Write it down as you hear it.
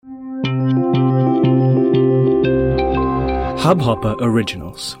Hubhopper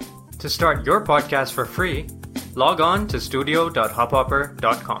Originals. To start your podcast for free, log on to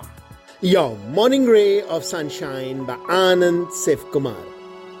studio.hubhopper.com. Your morning ray of sunshine by Anand Sivkumar.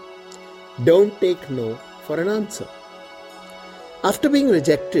 Don't take no for an answer. After being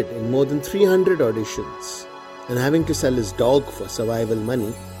rejected in more than 300 auditions and having to sell his dog for survival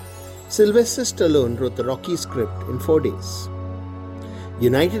money, Sylvester Stallone wrote the Rocky script in 4 days.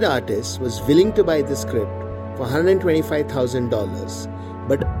 United Artists was willing to buy the script for $125,000,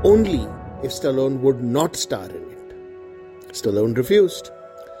 but only if Stallone would not star in it. Stallone refused.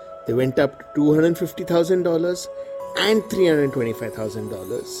 They went up to $250,000 and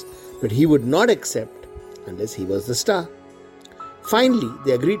 $325,000, but he would not accept unless he was the star. Finally,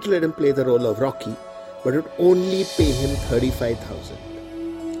 they agreed to let him play the role of Rocky, but would only pay him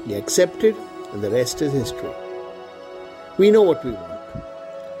 $35,000. He accepted, and the rest is history. We know what we want,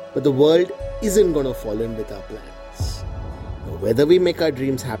 but the world isn't going to fall in with our plans. Now, whether we make our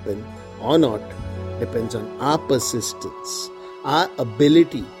dreams happen or not depends on our persistence, our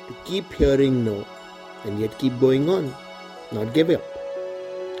ability to keep hearing no and yet keep going on, not give up.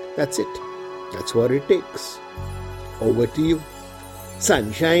 That's it. That's what it takes. Over to you.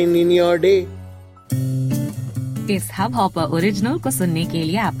 Sunshine in your day. इस hub hopper original को सुनने के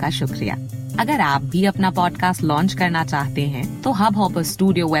लिए आपका शुक्रिया। अगर आप भी अपना पॉडकास्ट लॉन्च करना चाहते हैं तो हब हॉपर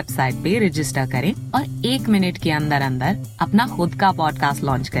स्टूडियो वेबसाइट पे रजिस्टर करें और 1 मिनट के अंदर अंदर अपना खुद का पॉडकास्ट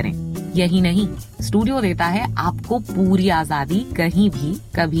लॉन्च करें। यही नहीं, स्टूडियो देता है आपको पूरी आजादी कहीं भी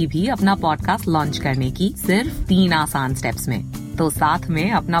कभी भी अपना पॉडकास्ट लॉन्च करने की, सिर्फ 3 आसान स्टेप्स में। तो साथ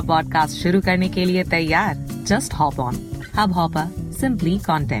में अपना पॉडकास्ट शुरू करने के लिए तैयार? Just hop on hub hopper, simply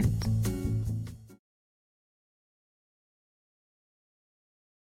content.